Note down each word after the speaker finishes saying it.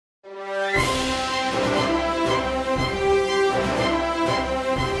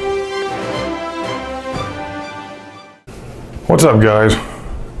What's up, guys?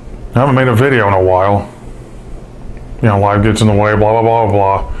 I haven't made a video in a while. You know, life gets in the way, blah, blah, blah,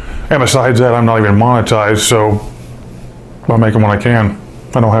 blah. And besides that, I'm not even monetized, so I'm making when I can.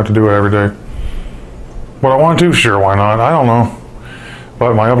 I don't have to do it every day. But I want to, sure, why not? I don't know.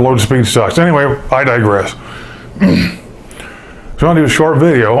 But my upload speed sucks. Anyway, I digress. So I'm going to do a short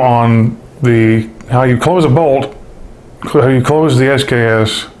video on how you close a bolt, how you close the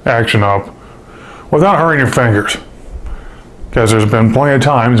SKS action up without hurting your fingers. Because there's been plenty of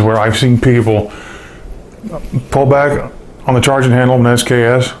times where I've seen people pull back on the charging handle of an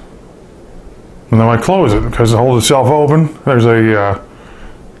SKS, and then I close it because it holds itself open. There's a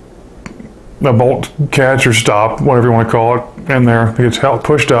bolt catch or stop, whatever you want to call it, in there. It gets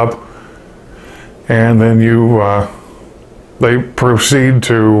pushed up, and then they proceed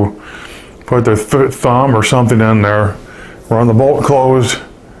to put their thumb or something in there, run the bolt closed,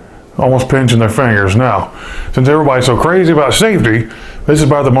 almost pinching their fingers. Now, since everybody's so crazy about safety, this is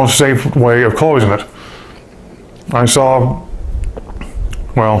about the most safe way of closing it. I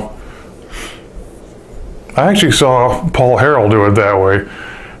actually saw Paul Harrell do it that way,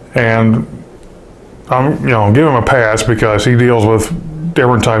 and I'm give him a pass because he deals with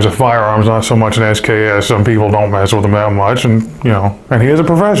different types of firearms, not so much an SKS. Some people don't mess with them that much, and and he is a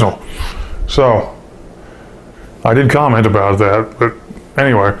professional. So I did comment about that, but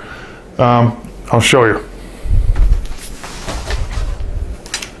anyway, I'll show you.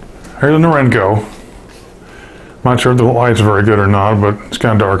 Here's a Norenco. I'm not sure if the light's very good or not, but it's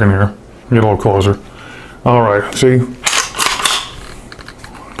kind of dark in here. Get a little closer. All right, see?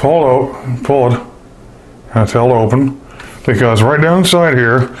 Pull it, and it's held open, because right down inside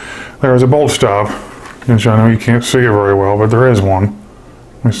here, there's a bolt stop, which I know you can't see it very well, but there is one.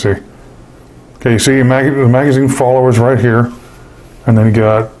 Let me see. Okay, you see the magazine followers right here, and then you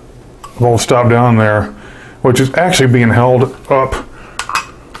got a bolt stop down there, which is actually being held up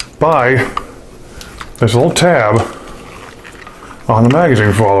by this little tab on the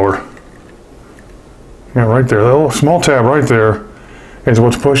magazine follower. Yeah, right there, that little small tab right there is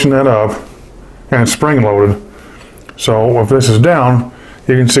what's pushing that up, and it's spring loaded. So if this is down,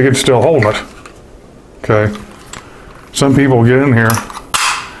 you can see it's still holding it. Okay. Some people get in here,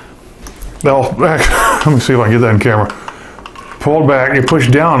 let me see if I can get that in camera. Pull it back, you push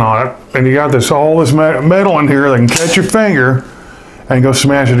down on it, and you got all this metal in here that can catch your finger and go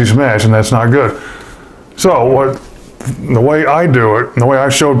smashity smash, and that's not good. So the way I do it, the way I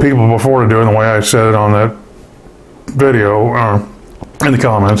showed people before to do it, and the way I said it on that video in the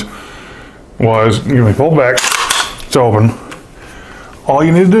comments was, you pull back, it's open. All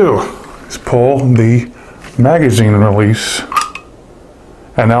you need to do is pull the magazine release,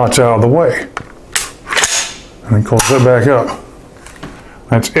 and now it's out of the way. And then close it back up.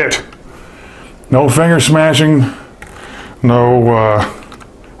 That's it. No finger smashing. No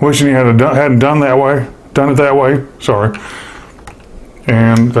wishing you hadn't done it that way. Sorry.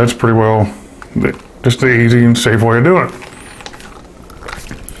 And that's pretty well just the easy and safe way of doing it.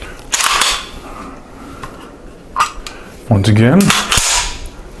 Once again,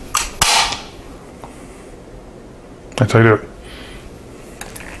 that's how you do it.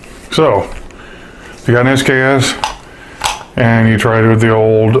 So, if you got an SKS and you try to do it the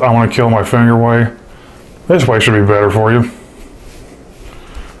old I want to kill my finger way, this way should be better for you.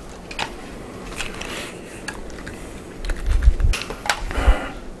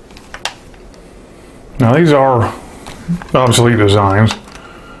 Now these are obsolete designs,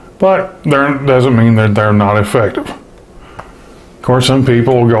 but that doesn't mean that they're not effective. Of course, some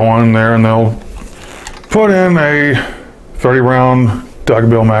people will go in there and they'll put in a 30-round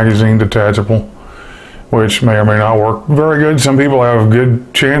duckbill magazine detachable, which may or may not work very good. Some people have good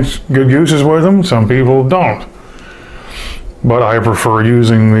uses with them, some people don't. But I prefer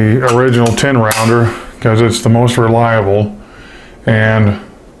using the original 10-rounder because it's the most reliable, and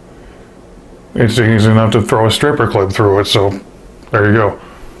it's easy enough to throw a stripper clip through it, so there you go.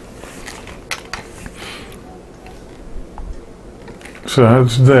 So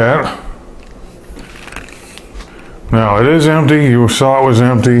that's that. Now it is empty. You saw it was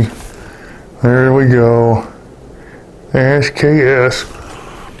empty. There we go. SKS.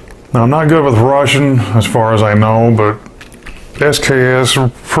 Now I'm not good with Russian as far as I know, but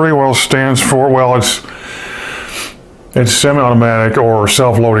SKS pretty well stands for, well, it's semi-automatic or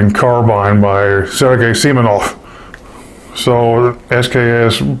self-loading carbine by Sergei Simonov. So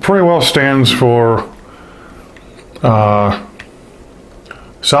SKS pretty well stands for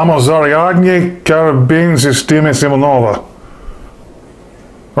Samozaryadny Karabin Systemy Simonova,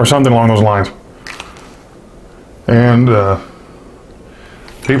 or something along those lines. And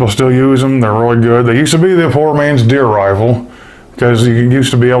People still use them. They're really good. They used to be the poor man's deer rifle, because you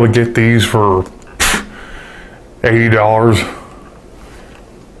used to be able to get these for $80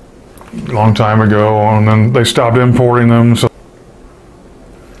 a long time ago, and then they stopped importing them. So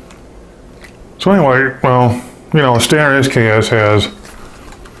anyway, well, you know, a standard SKS has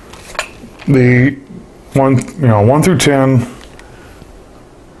the 1 through 10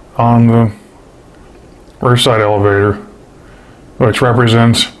 on the rear side elevator, which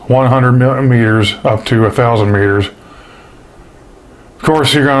represents 100 meters up to 1,000 meters. Of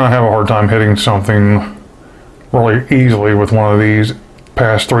course, you're going to have a hard time hitting something really easily with one of these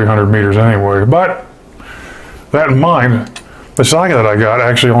past 300 meters anyway. But that in mind, the Saiga that I got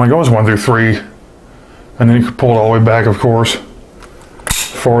actually only goes 1 through 3, and then you can pull it all the way back, of course,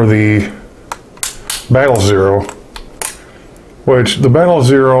 for the Battle Zero, which the Battle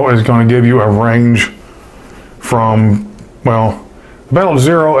Zero is going to give you a range from, well, the Battle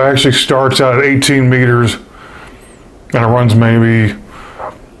Zero actually starts out at 18 meters and it runs maybe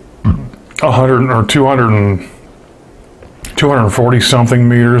 100 or 240 something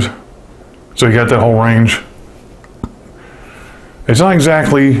meters. So you got that whole range. It's not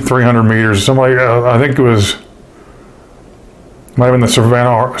exactly 300 meters. Somebody, I think it was, might have been the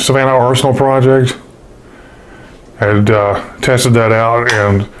Savannah Arsenal project, had tested that out,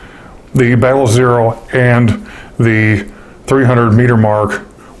 and the Battle Zero and the 300 meter mark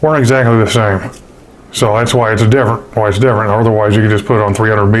weren't exactly the same. So that's why it's different. Otherwise, you could just put it on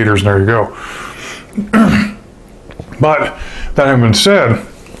 300 meters and there you go. But that having been said,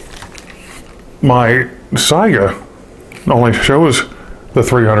 my Saiga only shows the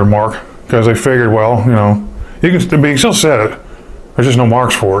 300 mark because they figured, well, you know, you can still set it. There's just no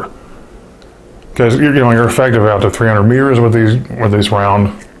marks for it because you're effective out to 300 meters with these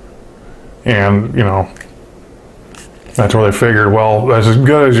round, and you know that's where they figured, well, that's as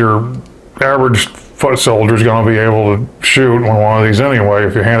good as your average foot soldier is going to be able to shoot one of these anyway.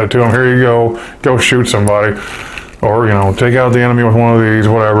 If you hand it to them, here you go shoot somebody, or you know, take out the enemy with one of these,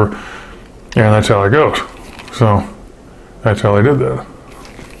 whatever, and that's how it goes. So that's how they did that.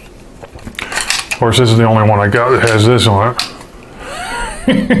 Of course, this is the only one I got that has this on it.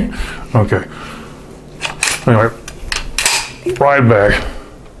 Okay. Anyway, ride back.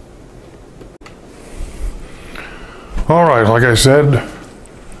 All right, like I said,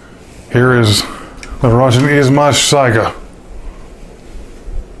 here is the Russian Izmash Saiga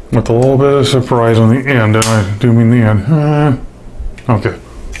with a little bit of surprise on the end, and I do mean the end. Okay.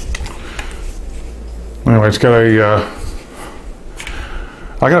 Anyway, it's got a,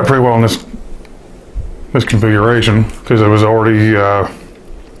 I got it pretty well in this configuration because it was already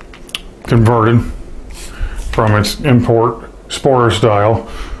converted from its import sporter style,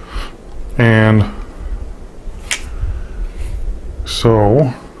 and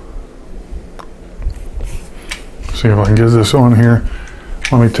so see if I can get this on here.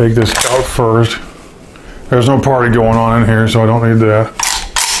 Let me take this out first. There's no party going on in here, so I don't need that.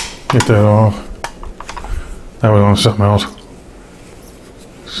 Get that off. That was on something else.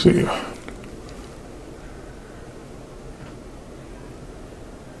 Let's see.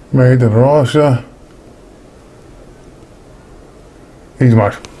 Made in Russia.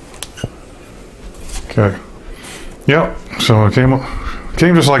 Izmash. Okay. Yep. So it came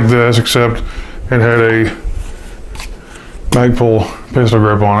just like this, except it had a Magpul pistol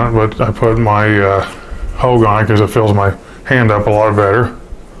grip on it, but I put my Hogue on it because it fills my hand up a lot better.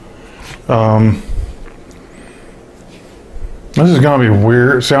 This is going to be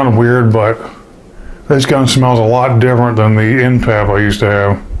weird, sound weird, but this gun smells a lot different than the NPAP I used to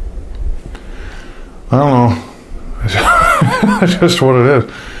have. I don't know. That's just what it is.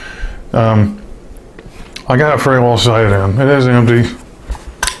 I got it pretty well sighted in. It is empty.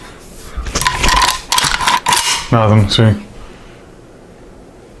 Nothing, see.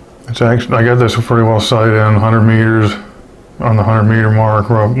 It's actually, I got this pretty well sighted in, 100 meters on the 100 meter mark.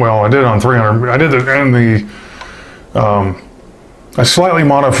 Well, I did it on 300. I did it in the a slightly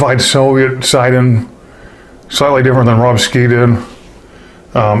modified Soviet sight-in, slightly different than Rob Ski did.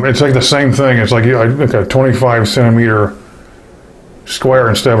 It's like the same thing. It's like a 25 centimeter square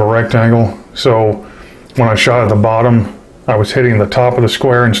instead of a rectangle. So when I shot at the bottom, I was hitting the top of the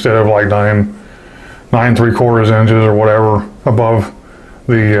square instead of like 9 3/4 inches or whatever above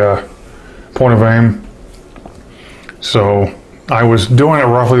the point of aim. So I was doing it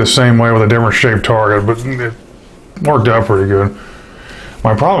roughly the same way with a different shaped target, but it worked out pretty good.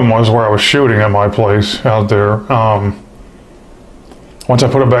 My problem was where I was shooting at my place out there. Once I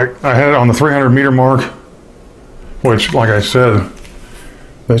put it back, I had it on the 300 meter mark, which, like I said,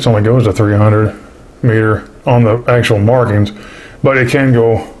 this only goes to 300 meter on the actual markings, but it can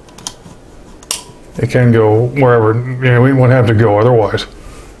go it can go wherever, you know, we wouldn't have to go otherwise.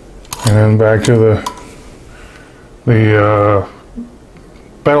 And then back to the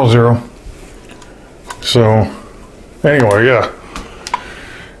Battle Zero. So anyway, yeah,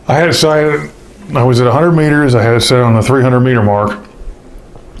 I had it sighted. I was at 100 meters. I had it set on the 300 meter mark.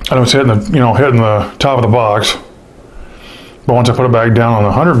 And I was hitting the, you know, hitting the top of the box. But once I put it back down on the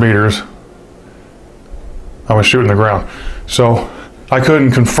 100 meters, I was shooting the ground. So I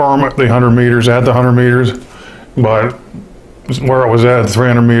couldn't confirm the 100 meters at the 100 meters, but where it was at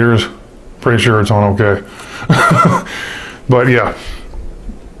 300 meters, pretty sure it's on okay. But yeah,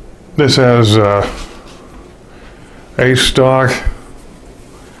 this has ace stock.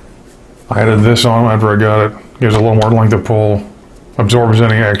 I added this on after I got it. Gives a little more length of pull, absorbs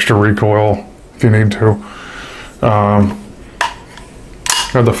any extra recoil if you need to. Got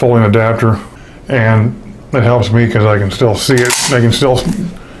the folding adapter, and it helps me because I can still see it. I can still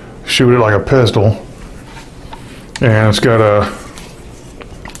shoot it like a pistol. And it's got a,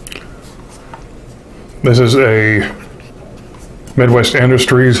 this is a Midwest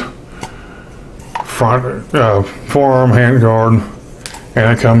Industries front forearm handguard,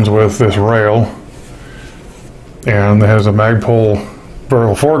 and it comes with this rail, and it has a Magpul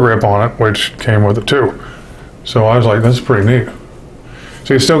vertical foregrip on it, which came with it too. So I was like, this is pretty neat.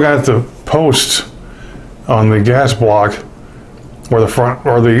 So you still got the posts on the gas block where the front,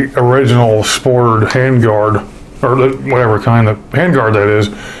 or the original sported handguard, or the, whatever kind of handguard that is,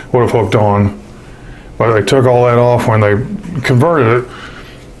 would have hooked on. But they took all that off when they converted it,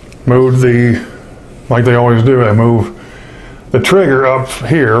 moved the, like they always do, they move the trigger up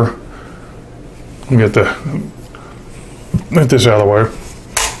here. Let me get this out of the way.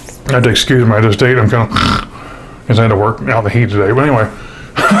 I have to excuse me, I just ate, I'm kind of, because I had to work out the heat today. But anyway,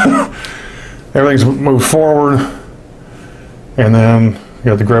 everything's moved forward, and then you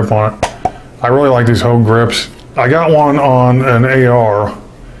got the grip on it. I really like these Hogue grips. I got one on an AR,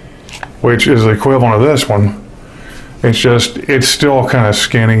 which is the equivalent of this one. It's just, it's still kind of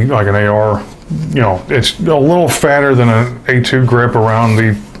skinny like an AR. You know, it's a little fatter than an A2 grip around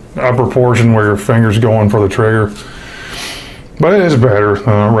the upper portion where your finger's going for the trigger. But it is better than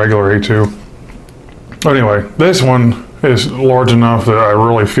a regular A2. Anyway, this one is large enough that I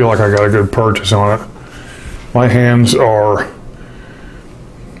really feel like I got a good purchase on it. My hands are,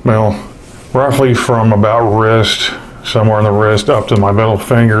 well, roughly from about wrist, somewhere in the wrist up to my middle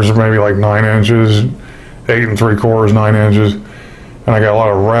fingers, maybe like 9 inches, 8 3/4, 9 inches. And I got a lot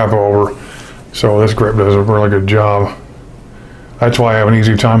of wrap over. So this grip does a really good job. That's why I have an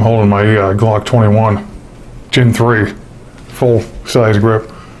easy time holding my Glock 21 Gen 3 full size grip.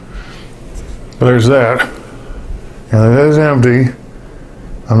 But there's that. And it is empty.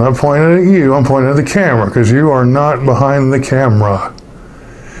 I'm not pointing at you, I'm pointing at the camera, because you are not behind the camera.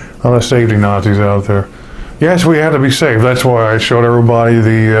 All the safety Nazis out there. Yes, we had to be safe. That's why I showed everybody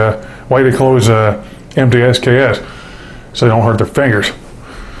the way to close empty SKS, so they don't hurt their fingers.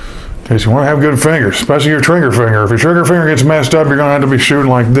 Because you want to have good fingers, especially your trigger finger. If your trigger finger gets messed up, you're going to have to be shooting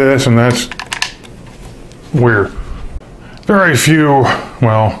like this, and that's weird. Very few,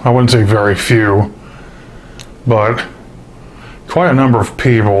 well, I wouldn't say very few, but quite a number of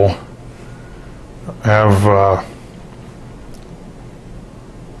people have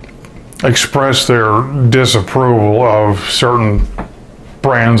expressed their disapproval of certain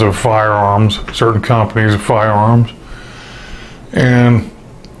brands of firearms, certain companies of firearms. And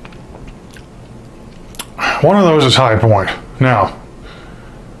one of those is High Point. Now,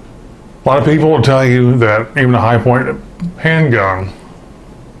 a lot of people will tell you that even a High Point handgun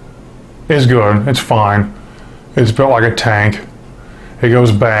is good, it's fine. It's built like a tank. It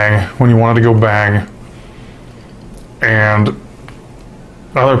goes bang when you want it to go bang. And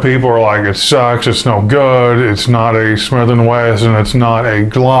other people are like, it sucks, it's no good, it's not a Smith & Wesson, it's not a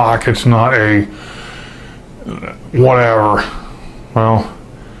Glock, it's not a whatever. Well,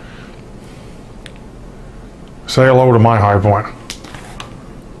 say hello to my High Point.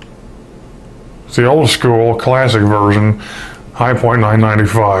 It's the old school classic version, High Point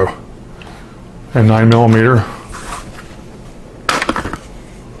 995 and 9mm.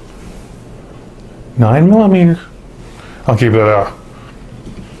 9mm. I'll keep that out.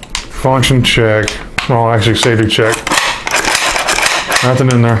 Function check. Well, actually, safety check.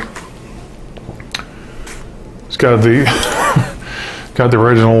 Nothing in there. It's got the got the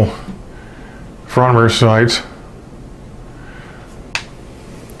original front rear sights.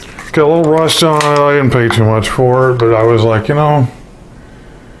 Got a little rust on it. I didn't pay too much for it, but I was like, you know,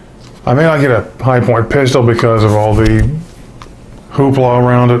 I may not get a High Point pistol because of all the hoopla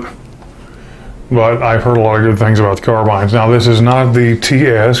around it, but I've heard a lot of good things about the carbines. Now this is not the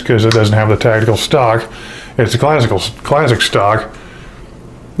TS because it doesn't have the tactical stock. It's the classic stock,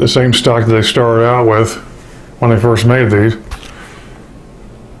 the same stock that they started out with when they first made these.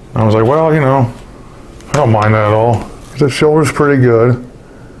 I was like, well, you know, I don't mind that at all. The shoulder's pretty good.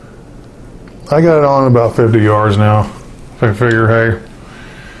 I got it on about 50 yards now. So I figure, hey,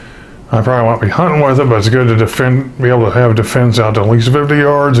 I probably won't be hunting with it, but it's good to be able to have defense out to at least 50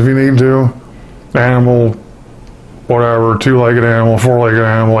 yards if you need to. Animal, whatever, two-legged animal, four-legged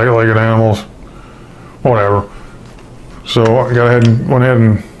animal, eight-legged animals, whatever. So I went ahead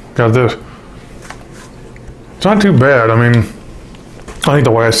and got this. It's not too bad. I mean, I think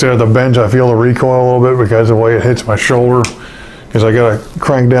the way I sit at the bench, I feel the recoil a little bit because of the way it hits my shoulder. Because I got to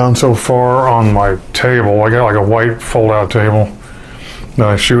crank down so far on my table. I got like a white fold-out table. Then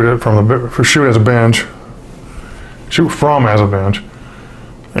I shoot it shoot as a bench. Shoot from as a bench.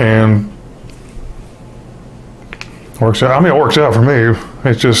 And works out. I mean, it works out for me.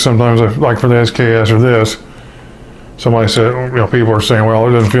 It's just sometimes, like for the SKS or this, somebody said, you know, people are saying, well,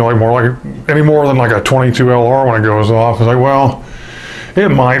 it doesn't feel like any more than like a 22 LR when it goes off. It's like, well, it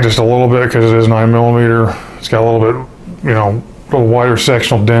might just a little bit because it is 9mm. It's got a little bit, you know, a little wider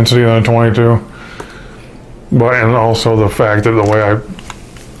sectional density than a 22. But, and also the fact that the way I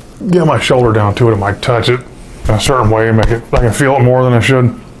get my shoulder down to it, I might touch it in a certain way and I can feel it more than I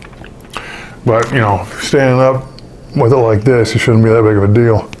should. But, you know, standing up with it like this, it shouldn't be that big of a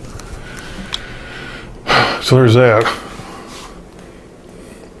deal. So there's that.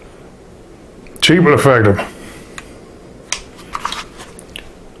 Cheap but effective.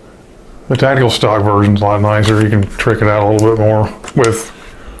 The tactical stock version's a lot nicer. You can trick it out a little bit more with,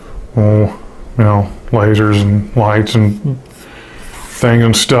 you know, lasers and lights and things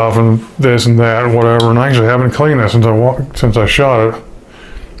and stuff and this and that and whatever. And I actually haven't cleaned it since I shot it.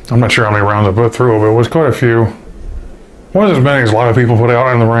 I'm not sure how many rounds I put through it, but it was quite a few. Wasn't as many as a lot of people put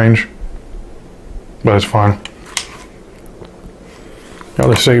out in the range, but it's fine. Got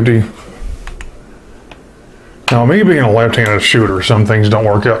the safety. Now, me being a left-handed shooter, some things don't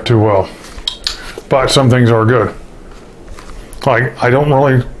work out too well, but some things are good. Like, I don't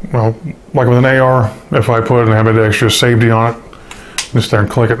really, well, like with an AR, if I put an ambidextrous safety on it, just there and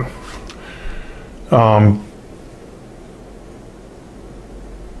click it.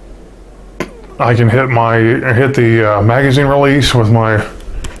 I can hit the magazine release with my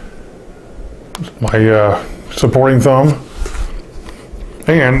supporting thumb,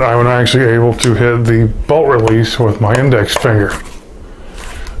 and I'm actually able to hit the bolt release with my index finger.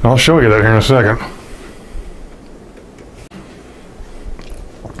 And I'll show you that here in a second.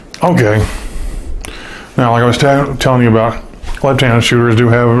 Okay. Now, like I was telling you about, left-handed shooters do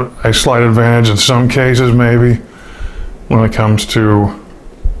have a slight advantage in some cases, maybe, when it comes to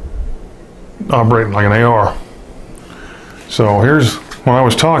operating like an AR. So here's what I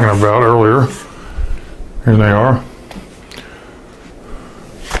was talking about earlier. Here's an AR.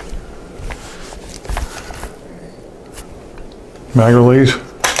 Mag release.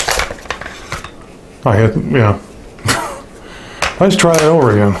 I hit, yeah. Let's try that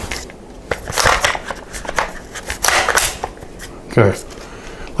over again. Okay.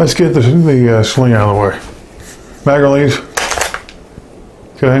 Let's get the sling out of the way. Mag release.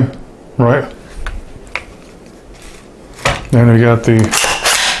 Okay. Right. Then we got the,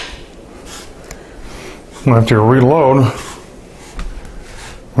 I have to reload.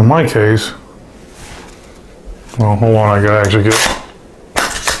 In my case, well, hold on, I gotta actually get,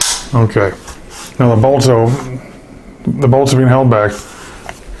 okay. Now the bolts are being held back.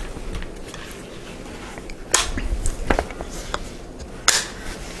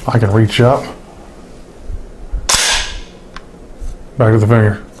 I can reach up, back to the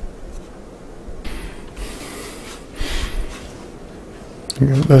finger.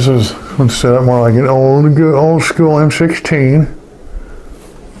 This is set up more like an old school M16.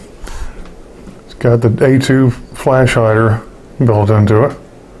 It's got the A2 flash hider built into it.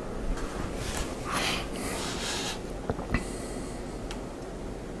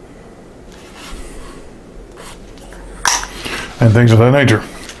 And things of that nature.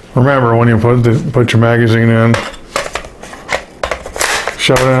 Remember, when you put your magazine in,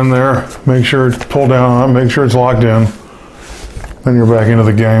 shove it in there, make sure it's pulled down on it, make sure it's locked in. Then you're back into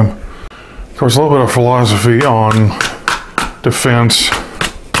the game. Of course, a little bit of philosophy on defense,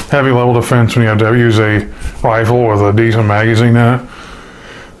 heavy level defense when you have to use a rifle with a decent magazine in it.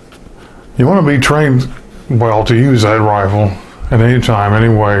 You want to be trained well to use that rifle at any time, any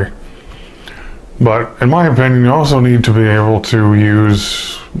way. But in my opinion, you also need to be able to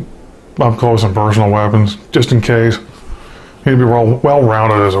use up close and personal weapons, just in case. You need to be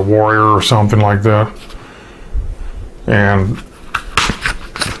well-rounded as a warrior or something like that. And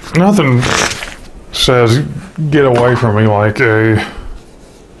nothing says get away from me like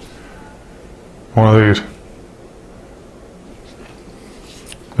one of these.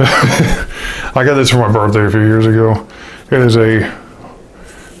 I got this for my birthday a few years ago. It is a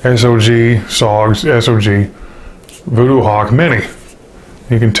SOG Voodoo Hawk Mini.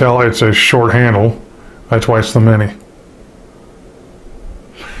 You can tell it's a short handle. That's why it's the Mini.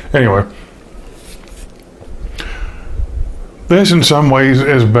 Anyway, this in some ways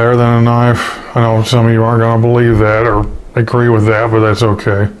is better than a knife. I know some of you aren't going to believe that or agree with that, but that's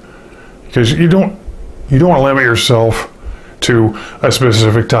okay. Because you don't want to limit yourself to a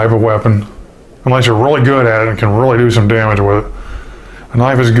specific type of weapon unless you're really good at it and can really do some damage with it. A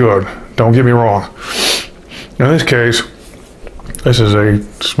knife is good, don't get me wrong. In this case, this is a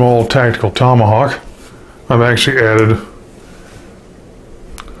small tactical tomahawk. I've actually added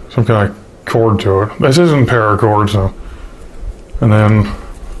some kind of cord to it. This isn't paracord, so. And then,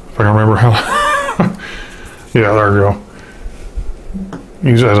 if I can remember how, yeah, there we go.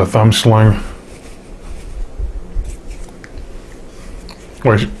 Use it as a thumb sling.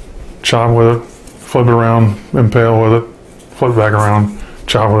 Wait, chop with it, flip it around, impale with it, flip back around,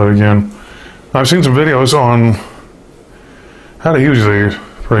 chop with it again. I've seen some videos on how to use these,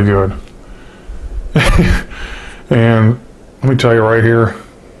 pretty good. And let me tell you right here,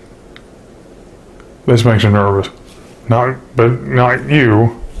 this makes you nervous. Not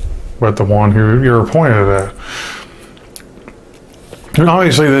you, but the one who you're pointed at. And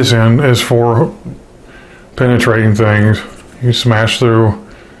obviously this end is for penetrating things. You smash through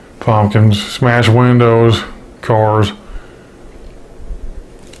pumpkins, smash windows, cars,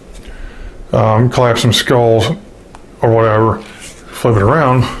 collapse some skulls or whatever, flip it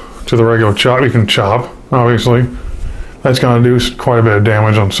around to the regular chop. You can chop, obviously. That's going to do quite a bit of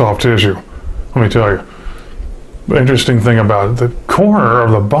damage on soft tissue, let me tell you. The interesting thing about it, the corner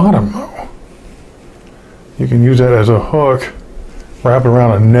of the bottom, though, you can use that as a hook, wrap it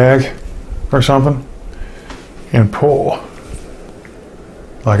around a neck or something, and pull.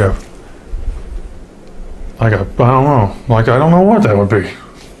 I don't know what that would be.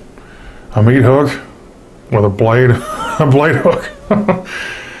 A meat hook with a blade, a blade hook.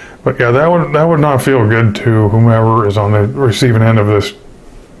 But yeah, that would not feel good to whomever is on the receiving end of this,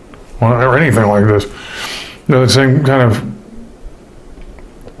 or anything like this. You know, the same kind of,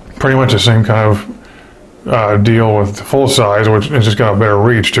 pretty much the same kind of deal with the full size, which has just got a better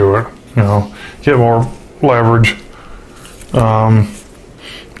reach to it. You know, get more leverage.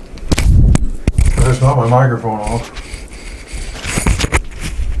 That's not my microphone off.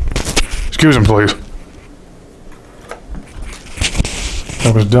 Excuse him, please.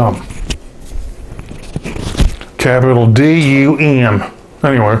 That was dumb. Capital D-U-M.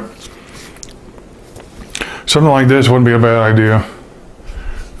 Anyway, something like this wouldn't be a bad idea.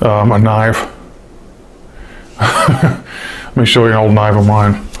 A knife. Let me show you an old knife of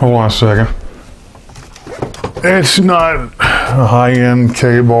mine. Hold on a second. It's not a high-end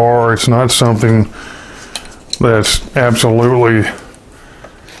K-bar. It's not something that's absolutely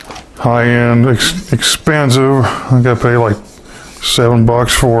high-end, expensive. I think I paid like $7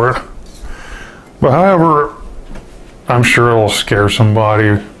 for it. But however, I'm sure it'll scare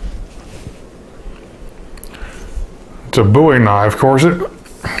somebody. It's a Bowie knife. Of course,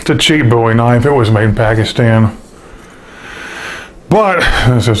 it's a cheap Bowie knife. It was made in Pakistan. But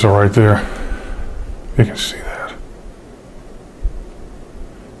this is right there. You can see that.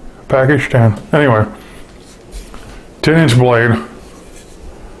 Pakistan. Anyway, 10-inch blade.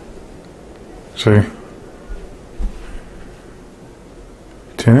 See?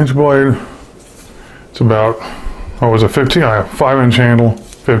 10-inch blade. It's about, what was it, 5-inch handle,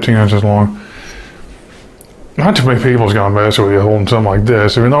 15 inches long. Not too many people's gonna mess with you holding something like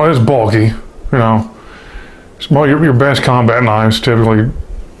this, even though it is bulky, you know. Well, your best combat knives typically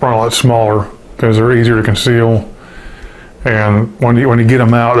run a lot smaller because they're easier to conceal. And when you get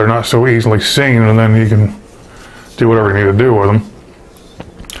them out, they're not so easily seen, and then you can do whatever you need to do with them.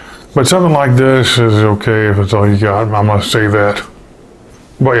 But something like this is okay if it's all you got. I must say that.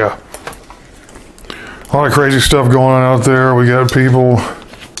 But yeah, a lot of crazy stuff going on out there. We got people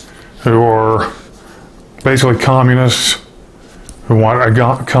who are basically communists, who want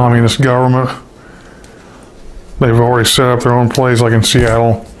a communist government. They've already set up their own place, like in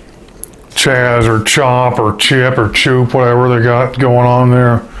Seattle. Chaz or Chop or Chip or Choop, whatever they got going on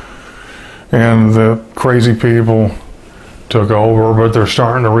there. And the crazy people took over, but they're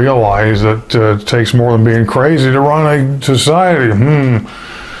starting to realize that it takes more than being crazy to run a society. Isn't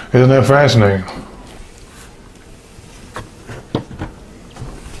that fascinating?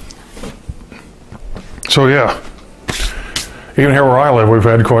 So yeah, even here where I live, we've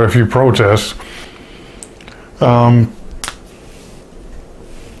had quite a few protests. I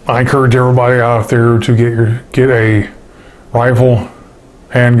encourage everybody out there to get a rifle,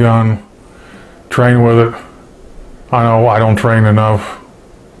 handgun, train with it. I know I don't train enough.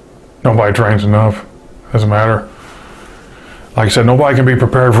 Nobody trains enough. Doesn't matter. Like I said, nobody can be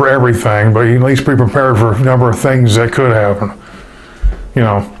prepared for everything, but you can at least be prepared for a number of things that could happen. You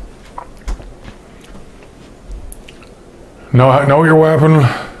know your weapon.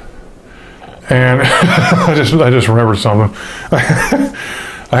 And I just remembered something. I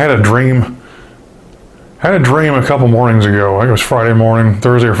had a dream. A couple mornings ago. I think it was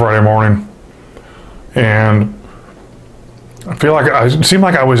Thursday or Friday morning, and I feel like it seemed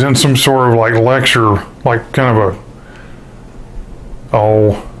like I was in some sort of like lecture, like kind of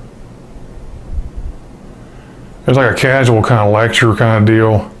it was like a casual kind of lecture kind of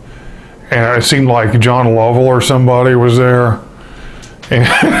deal, and it seemed like John Lovell or somebody was there, and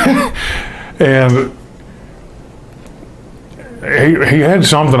he had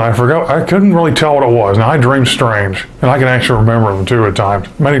something, I forgot, I couldn't really tell what it was. Now I dream strange, and I can actually remember them too at times.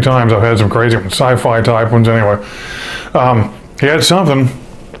 Many times I've had some crazy sci-fi type ones anyway. He had something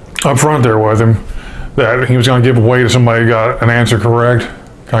up front there with him that he was going to give away to somebody who got an answer correct,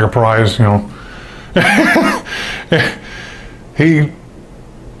 like a prize, you know.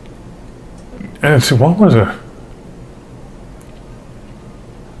 What was it?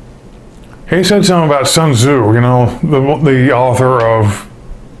 He said something about Sun Tzu, you know, the author of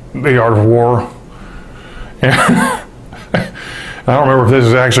The Art of War. And I don't remember if this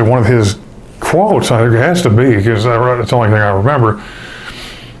is actually one of his quotes. It has to be, because it's the only thing I remember.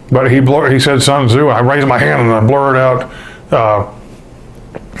 But he said Sun Tzu. I raised my hand and I blurted out,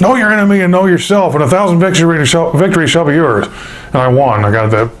 know your enemy and know yourself, and 1,000 victories shall be yours. And I won. I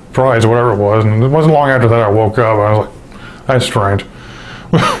got that prize, whatever it was. And it wasn't long after that I woke up. I was like, that's strange.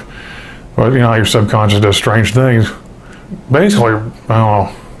 But you know, your subconscious does strange things. Basically, I don't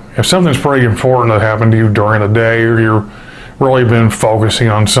know, if something's pretty important that happened to you during the day, or you've really been focusing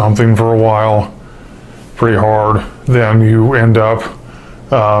on something for a while, pretty hard, then you end up,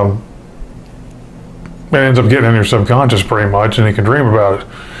 it ends up getting in your subconscious pretty much, and you can dream about it.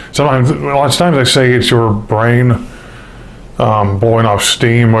 Sometimes, lots of times they say it's your brain blowing off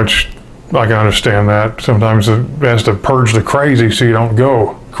steam, which I can understand that. Sometimes it has to purge the crazy so you don't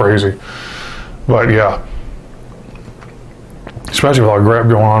go crazy. But yeah, especially with all the crap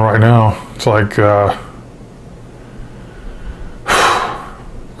going on right now, it's like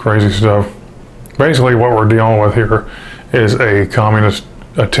crazy stuff. Basically what we're dealing with here is a communist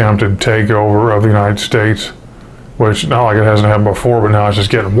attempted takeover of the United States, which not like it hasn't happened before, but now it's just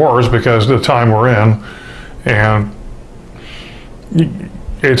getting worse because of the time we're in, and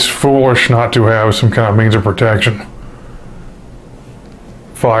it's foolish not to have some kind of means of protection.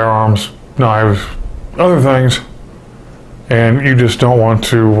 Firearms, knives, other things, and you just don't want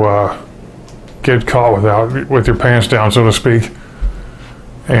to get caught with your pants down, so to speak.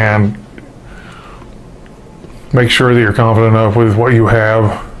 And make sure that you're confident enough with what you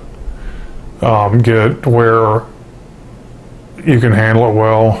have. Get it where you can handle it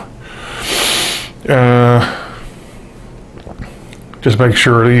well. Just make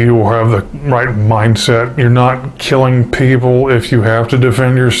sure that you have the right mindset. You're not killing people if you have to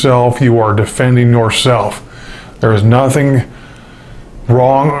defend yourself. You are defending yourself. There is nothing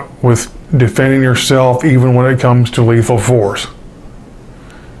wrong with defending yourself, even when it comes to lethal force.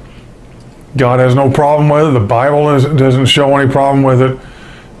 God has no problem with it. The Bible doesn't show any problem with it.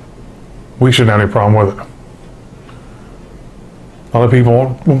 We shouldn't have any problem with it. A lot of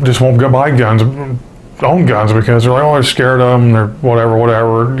people just won't buy guns, own guns, because they're like, oh, they're scared of them, or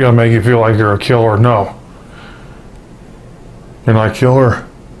whatever, gonna make you feel like you're a killer. No. You're not a killer.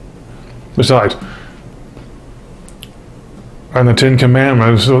 Besides, in the Ten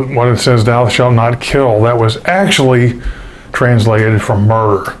Commandments, what it says, thou shalt not kill, that was actually translated from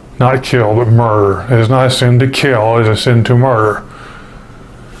murder. Not kill, but murder. It is not a sin to kill, it is a sin to murder.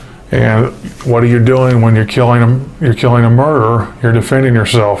 And what are you doing when you're killing a murderer? You're defending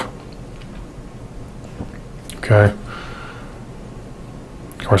yourself. Okay.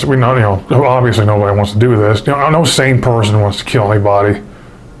 Of course, we know, obviously nobody wants to do this. No sane person wants to kill anybody.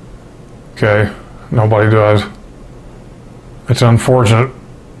 Okay, nobody does. It's an unfortunate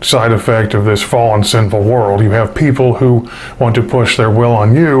side effect of this fallen, sinful world. You have people who want to push their will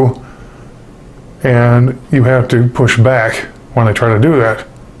on you, and you have to push back when they try to do that.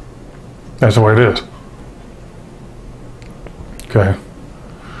 That's the way it is. Okay.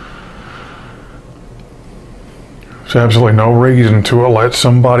 There's absolutely no reason to let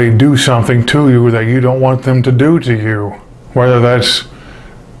somebody do something to you that you don't want them to do to you. Whether that's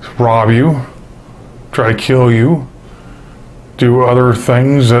rob you, try to kill you, do other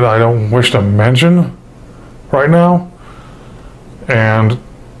things that I don't wish to mention right now,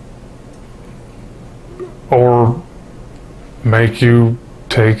 or make you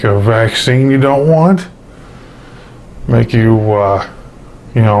take a vaccine you don't want, make you,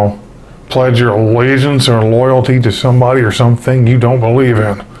 pledge your allegiance or loyalty to somebody or something you don't believe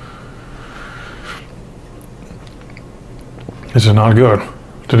in. This is not good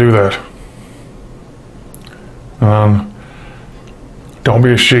to do that. Don't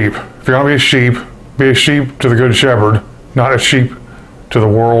be a sheep. If you're going to be a sheep to the Good Shepherd, not a sheep to the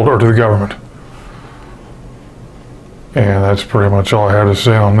world or to the government. And that's pretty much all I have to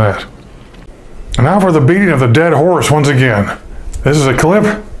say on that. And now for the beating of the dead horse once again. This is a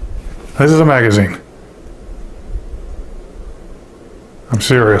clip. This is a magazine. I'm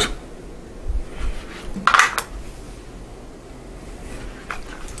serious.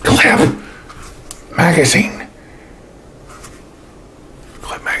 Clip magazine.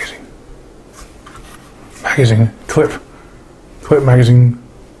 Clip magazine. Magazine. Clip. Clip magazine.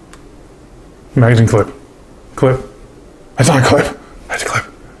 Magazine clip. Clip. That's not a clip. That's a clip.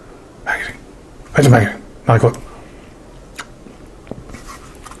 Magazine. That's a magazine. Not a clip.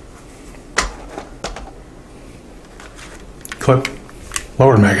 Clip.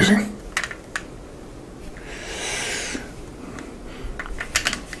 Lowered magazine.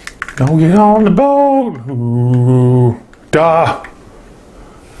 Don't get on the boat. Ooh. Duh.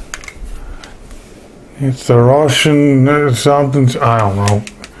 It's the Russian something. I don't know.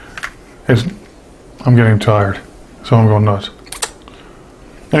 I'm getting tired, so I'm going nuts.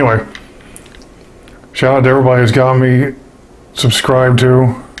 Anyway, shout out to everybody who's got me subscribed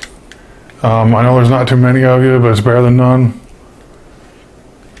to. I know there's not too many of you, but it's better than none.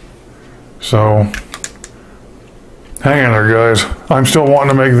 So, hang in there, guys. I'm still wanting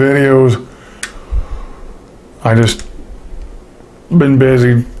to make videos. I just been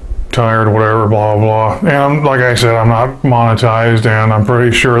busy, tired, whatever, blah, blah. And like I said, I'm not monetized, and I'm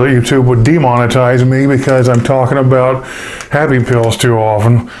pretty sure that YouTube would demonetize me because I'm talking about happy pills too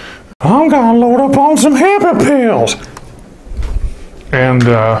often. I'm gonna load up on some happy pills. And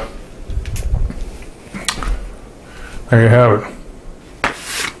there you have it.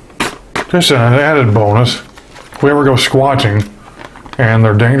 Just an added bonus. If we ever go squatching, and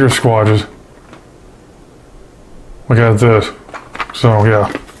they're dangerous squatches, we got this. So yeah.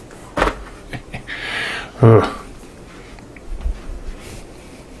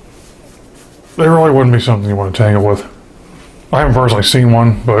 They really wouldn't be something you want to tangle with. I haven't personally seen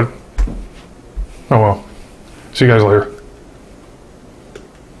one, but oh well. See you guys later.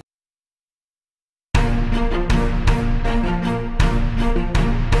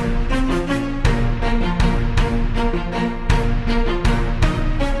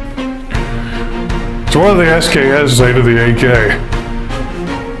 So what do the SKS say to the AK?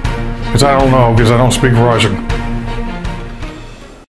 Because I don't know, because I don't speak Russian.